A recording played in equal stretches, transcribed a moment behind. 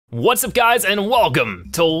What's up guys, and welcome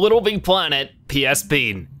to LittleBigPlanet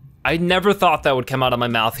PSP. I never thought that would come out of my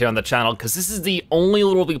mouth here on the channel because this is the only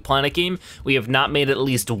LittleBigPlanet game we have not made at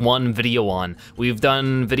least one video on. We've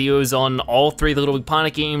done videos on all three of the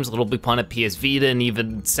LittleBigPlanet games, LittleBigPlanet PS Vita, and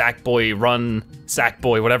even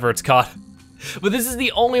Sackboy, whatever it's called. But this is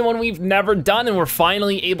the only one we've never done, and we're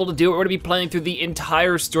finally able to do it. We're gonna be playing through the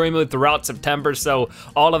entire story mode throughout September, so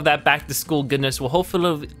all of that back to school goodness will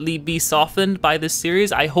hopefully be softened by this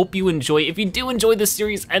series. I hope you enjoy. If you do enjoy this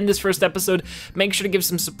series and this first episode, make sure to give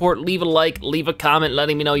some support, leave a like, leave a comment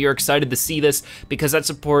letting me know you're excited to see this, because that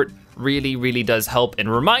support really does help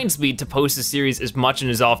and reminds me to post the series as much and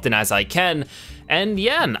as often as I can. And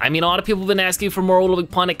yeah, I mean, a lot of people have been asking for more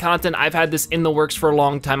LittleBigPlanet content. I've had this in the works for a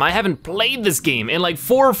long time. I haven't played this game in like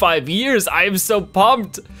 4 or 5 years. I am so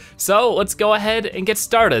pumped. So let's go ahead and get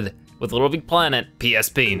started with LittleBigPlanet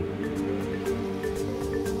PSP.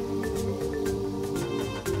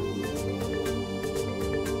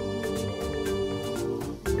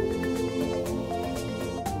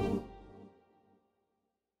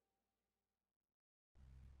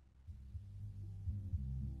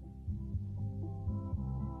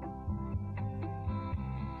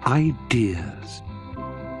 Ideas.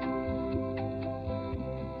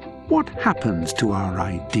 What happens to our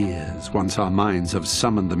ideas once our minds have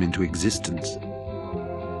summoned them into existence?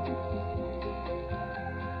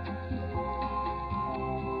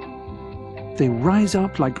 They rise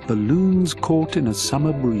up like balloons caught in a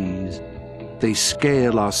summer breeze. They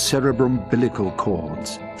scale our cerebroumbilical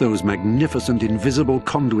cords, those magnificent invisible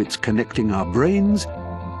conduits connecting our brains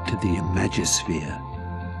to the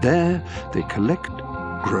imagisphere. There they collect,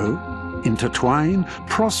 grow, intertwine,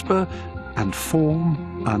 prosper, and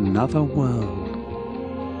form another world.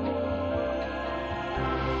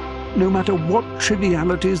 No matter what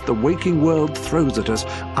trivialities the waking world throws at us,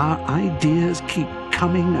 our ideas keep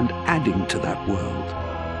coming and adding to that world.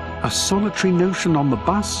 A solitary notion on the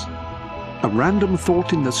bus, a random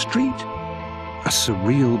thought in the street, a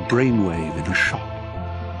surreal brainwave in a shop.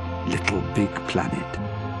 LittleBigPlanet.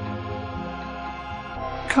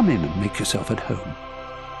 Come in and make yourself at home.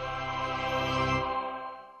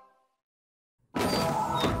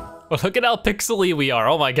 Well, look at how pixely we are,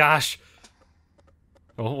 oh my gosh.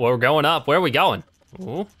 Oh, we're going up, where are we going?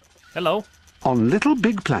 Oh, hello. On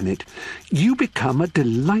LittleBigPlanet, you become a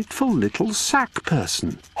delightful little sack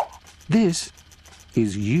person. This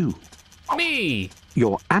is you. Me!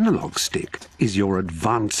 Your analog stick is your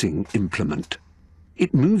advancing implement.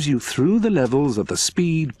 It moves you through the levels of the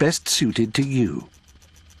speed best suited to you.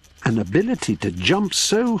 An ability to jump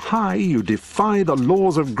so high you defy the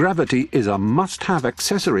laws of gravity is a must-have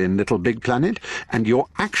accessory in LittleBigPlanet, and your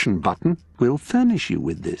action button will furnish you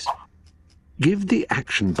with this. Give the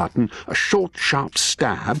action button a short, sharp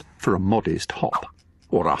stab for a modest hop,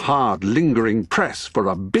 or a hard, lingering press for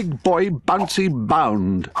a big boy bouncy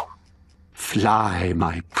bound. Fly,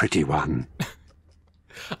 my pretty one.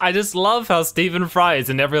 I just love how Stephen Fry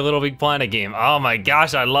is in every LittleBigPlanet game. Oh my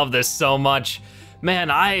gosh, I love this so much.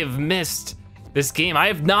 Man, I have missed this game. I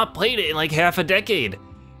have not played it in like half a decade.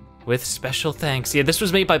 With special thanks. Yeah, this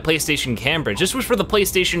was made by PlayStation Cambridge. This was for the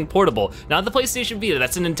PlayStation Portable, not the PlayStation Vita.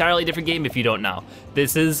 That's an entirely different game if you don't know.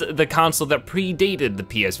 This is the console that predated the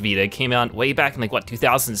PS Vita. It came out way back in like, what,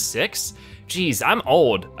 2006? Jeez, I'm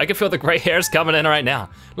old. I can feel the gray hairs coming in right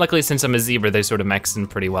now. Luckily, since I'm a zebra, they sort of mix in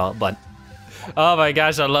pretty well, but oh my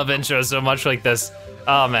gosh, I love intros so much like this.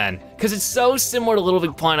 Oh man, because it's so similar to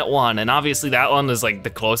LittleBigPlanet 1, and obviously that one is like the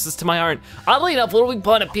closest to my heart. Oddly enough,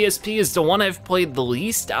 LittleBigPlanet PSP is the one I've played the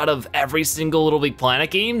least out of every single LittleBigPlanet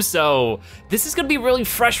game, so this is gonna be really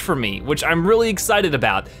fresh for me, which I'm really excited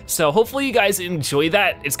about. So hopefully you guys enjoy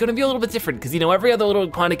that. It's gonna be a little bit different, because you know, every other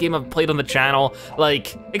LittleBigPlanet game I've played on the channel,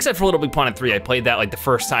 like, except for LittleBigPlanet 3, I played that like the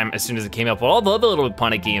first time as soon as it came out, but all the other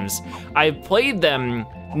LittleBigPlanet games, I played them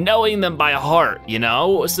knowing them by heart, you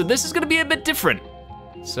know? So this is gonna be a bit different.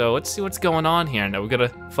 So let's see what's going on here. Now we're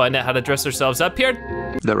gonna find out how to dress ourselves up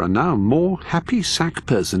here. There are now more happy sack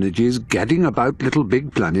personages gadding about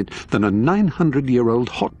LittleBigPlanet than a 900-year-old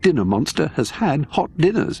hot dinner monster has had hot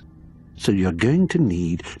dinners. So you're going to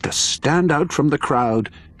need to stand out from the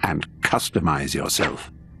crowd and customize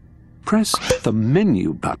yourself. Press the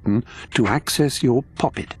menu button to access your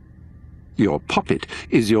poppet. Your poppet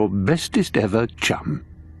is your bestest ever chum.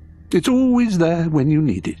 It's always there when you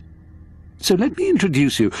need it. So let me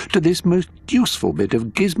introduce you to this most useful bit of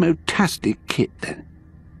gizmotastic kit then.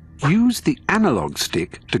 Use the analog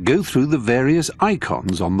stick to go through the various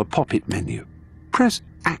icons on the poppet menu. Press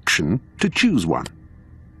Action to choose one.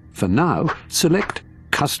 For now, select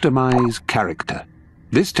Customize Character.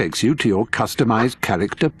 This takes you to your customized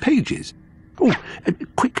character pages. Oh, a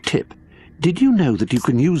quick tip. Did you know that you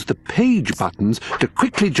can use the page buttons to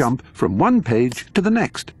quickly jump from one page to the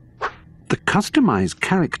next? The customized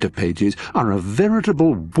character pages are a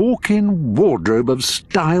veritable walk-in wardrobe of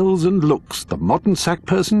styles and looks the modern sack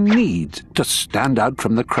person needs to stand out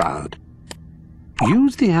from the crowd.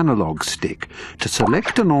 Use the analog stick to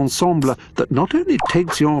select an ensemble that not only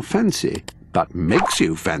takes your fancy, but makes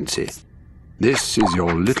you fancy. This is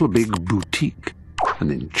your Little Big Boutique, an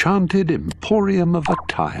enchanted emporium of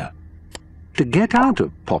attire. To get out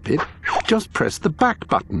of Pop It, just press the back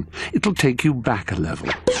button. It'll take you back a level.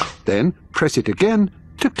 Then press it again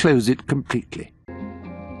to close it completely.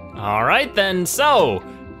 All right then, so,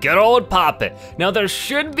 good old Pop It. Now there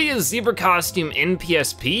should be a zebra costume in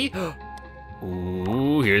PSP.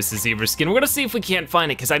 Ooh, here's the zebra skin. We're gonna see if we can't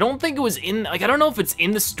find it, because I don't think it was in, like, I don't know if it's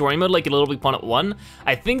in the story mode like in Little Big Planet 1.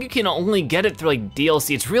 I think you can only get it through like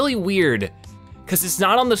DLC. It's really weird, because it's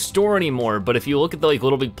not on the store anymore, but if you look at the like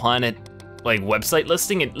Little Big Planet like website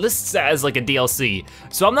listing, it lists as like a DLC.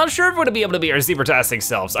 So I'm not sure if we're gonna be able to be our Zebratastic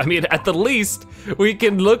selves. I mean, at the least, we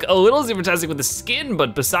can look a little Zebratastic with the skin,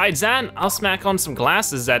 but besides that, I'll smack on some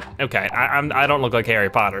glasses that, okay, I don't look like Harry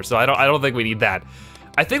Potter, so I don't think we need that.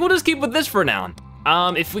 I think we'll just keep with this for now.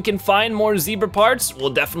 If we can find more zebra parts, we'll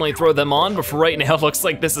definitely throw them on, but for right now, it looks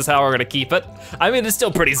like this is how we're gonna keep it. I mean, it's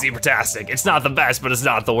still pretty Zebratastic. It's not the best, but it's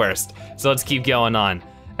not the worst. So let's keep going on.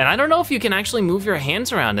 And I don't know if you can actually move your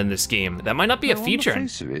hands around in this game. That might not be a feature. On the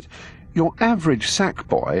face of it, your average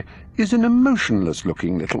Sackboy is an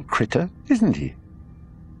emotionless-looking little critter, isn't he?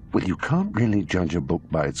 Well, you can't really judge a book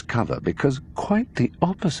by its cover, because quite the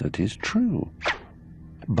opposite is true.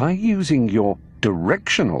 By using your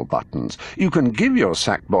directional buttons, you can give your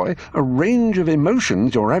Sackboy a range of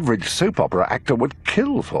emotions your average soap opera actor would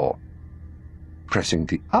kill for. Pressing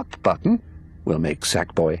the up button will make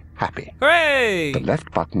Sackboy happy. Hooray! The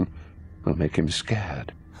left button will make him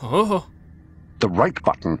scared. Oh. The right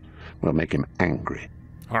button will make him angry.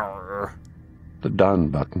 Arr. The down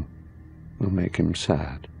button will make him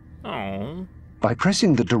sad. Oh. By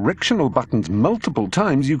pressing the directional buttons multiple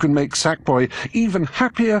times, you can make Sackboy even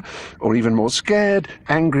happier, or even more scared,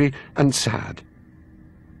 angry, and sad.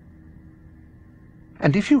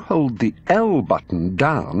 And if you hold the L button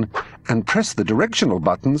down and press the directional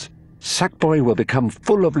buttons, Sackboy will become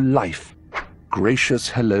full of life. Gracious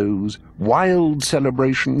hellos, wild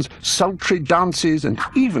celebrations, sultry dances, and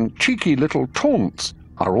even cheeky little taunts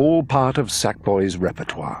are all part of Sackboy's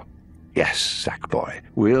repertoire. Yes, Sackboy,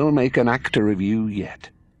 we'll make an actor of you yet.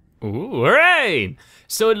 Ooh, hooray!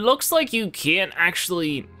 So it looks like you can't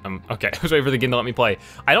actually, okay, I was waiting for the game to let me play.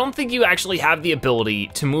 I don't think you actually have the ability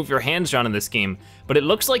to move your hands around in this game, but it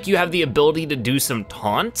looks like you have the ability to do some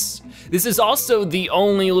taunts. This is also the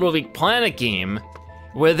only Little Big Planet game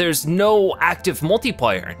where there's no active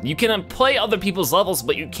multiplayer. You can play other people's levels,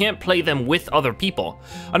 but you can't play them with other people.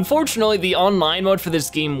 Unfortunately, the online mode for this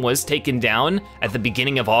game was taken down at the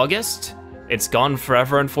beginning of August. It's gone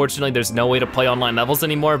forever, unfortunately. There's no way to play online levels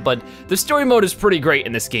anymore, but the story mode is pretty great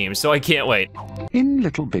in this game, so I can't wait. In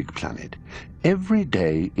Little Big Planet, every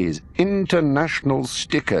day is International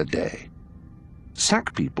Sticker Day.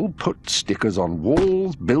 Sack people put stickers on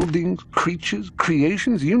walls, buildings, creatures,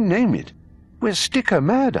 creations, you name it. We're sticker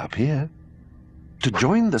mad up here. To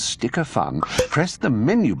join the sticker fun, press the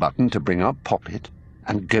menu button to bring up Pop It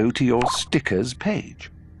and go to your stickers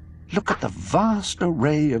page. Look at the vast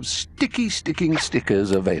array of sticking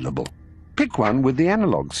stickers available. Pick one with the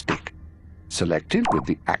analog stick. Select it with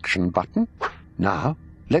the action button. Now,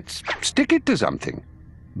 let's stick it to something.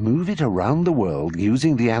 Move it around the world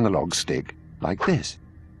using the analog stick, like this.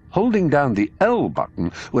 Holding down the L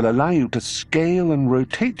button will allow you to scale and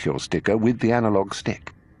rotate your sticker with the analog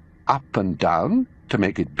stick. Up and down to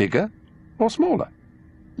make it bigger or smaller.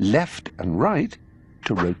 Left and right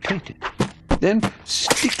to rotate it. Then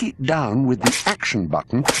stick it down with the action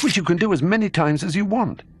button, which you can do as many times as you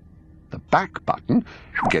want. The back button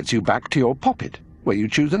gets you back to your Pop It, where you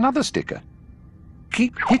choose another sticker.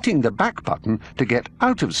 Keep hitting the back button to get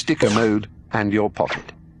out of sticker mode and your Pop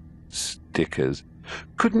It. Stickers.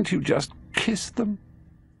 Couldn't you just kiss them?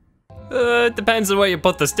 It depends on where you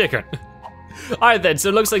put the sticker. All right then, so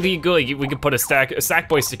it looks like we could put a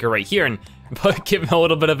Sackboy sticker right here and give him a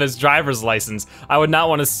little bit of his driver's license. I would not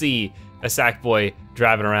want to see a Sackboy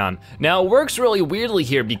driving around. Now it works really weirdly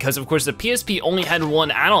here because of course the PSP only had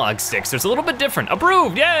one analog stick, so it's a little bit different.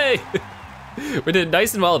 Approved, yay! We did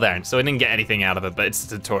nice and well there, so I didn't get anything out of it, but it's a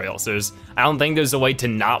tutorial, so I don't think there's a way to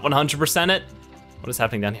not 100% it. What is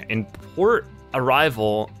happening down here? Import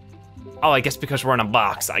arrival. Oh, I guess because we're in a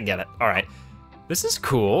box, I get it. All right, this is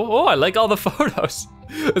cool. Oh, I like all the photos.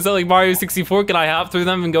 Is that like Mario 64? Can I hop through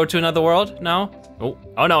them and go to another world? No?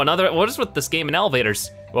 Oh no, another, what is with this game and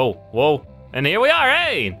elevators? Whoa, whoa, and here we are,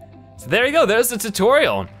 hey! So there you go, there's the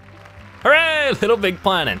tutorial. Hooray, Little Big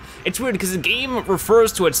Planet. It's weird because the game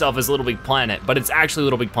refers to itself as Little Big Planet, but it's actually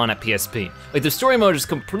Little Big Planet PSP. Like the story mode is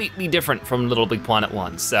completely different from Little Big Planet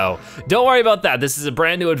 1, so don't worry about that. This is a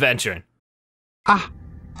brand new adventure. Ah,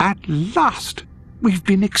 at last! We've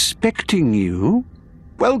been expecting you.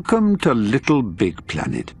 Welcome to Little Big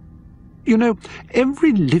Planet. You know,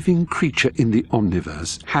 every living creature in the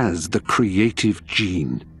Omniverse has the creative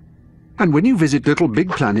gene. And when you visit Little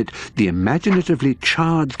Big Planet, the imaginatively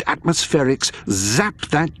charged atmospherics zap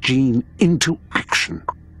that gene into action.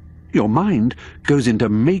 Your mind goes into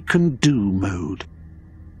make-and-do mode.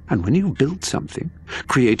 And when you've built something,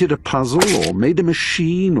 created a puzzle or made a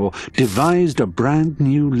machine or devised a brand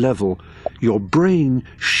new level, your brain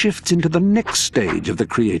shifts into the next stage of the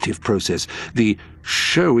creative process, the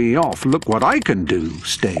showy off, look what I can do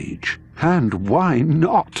stage. And why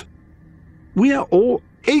not? We are all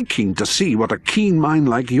aching to see what a keen mind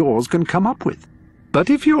like yours can come up with. But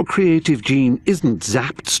if your creative gene isn't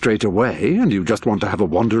zapped straight away, and you just want to have a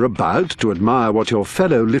wander about to admire what your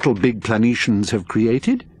fellow Little Big Planetians have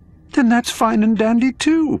created, then that's fine and dandy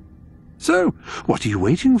too. So, what are you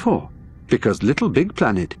waiting for? Because Little Big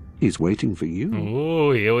Planet is waiting for you.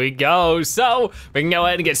 Ooh, here we go. So, we can go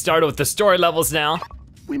ahead and get started with the story levels now.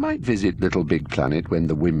 We might visit Little Big Planet when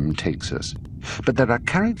the whim takes us, but there are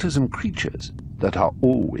characters and creatures that are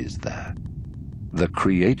always there. The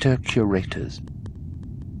Creator Curators.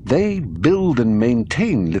 They build and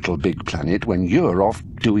maintain Little Big Planet when you're off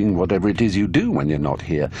doing whatever it is you do when you're not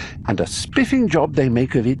here, and a spiffing job they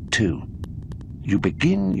make of it too. You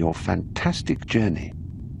begin your fantastic journey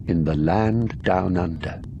in the land down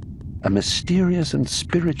under, a mysterious and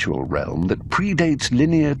spiritual realm that predates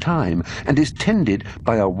linear time and is tended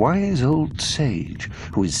by a wise old sage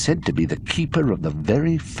who is said to be the keeper of the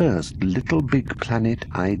very first Little Big Planet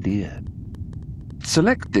idea.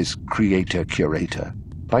 Select this Creator Curator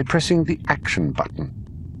by pressing the Action button.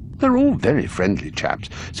 They're all very friendly chaps,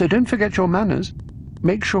 so don't forget your manners.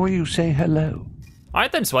 Make sure you say hello. All right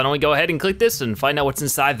then, so why don't we go ahead and click this and find out what's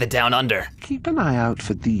inside the Down Under. Keep an eye out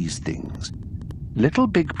for these things. Little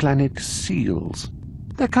Big Planet seals.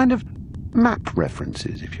 They're kind of map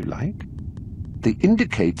references, if you like. They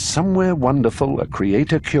indicate somewhere wonderful a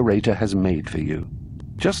Creator Curator has made for you.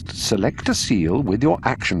 Just select a seal with your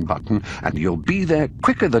Action button and you'll be there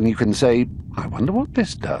quicker than you can say, I wonder what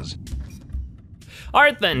this does. All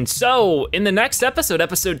right then, so in the next episode,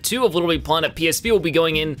 episode 2 of Little Big Planet PSP, we'll be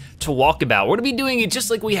going in to Walkabout. We're gonna be doing it just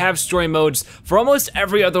like we have story modes for almost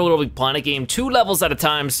every other Little Big Planet game, 2 levels at a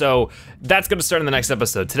time, so that's gonna start in the next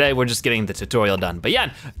episode. Today, we're just getting the tutorial done. But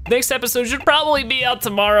yeah, next episode should probably be out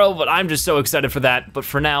tomorrow, but I'm just so excited for that. But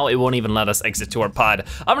for now, it won't even let us exit to our pod.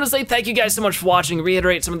 I'm gonna say thank you guys so much for watching,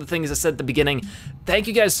 reiterate some of the things I said at the beginning. Thank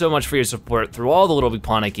you guys so much for your support through all the Little Big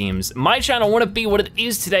Planet games. My channel wouldn't be what it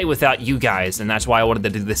is today without you guys, and that's why I wanted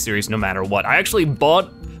to do this series no matter what. I actually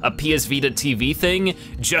bought a PS Vita TV thing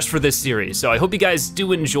just for this series, so I hope you guys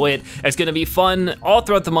do enjoy it. It's gonna be fun all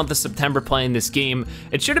throughout the month of September playing this game.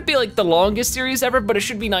 It shouldn't be like the longest series ever, but it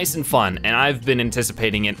should be nice and fun, and I've been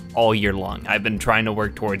anticipating it all year long. I've been trying to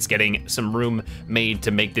work towards getting some room made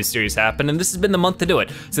to make this series happen, and this has been the month to do it.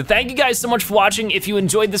 So thank you guys so much for watching. If you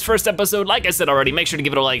enjoyed this first episode, like I said already, make sure to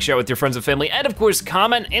give it a like, share it with your friends and family, and of course,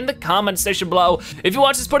 comment in the comment section below. If you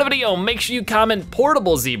watch this part of the video, make sure you comment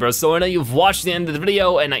Portable Zebra so I know you've watched the end of the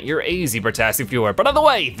video and that you're a Zebratastic viewer. But either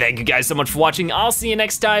way, thank you guys so much for watching. I'll see you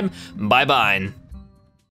next time. Bye-bye.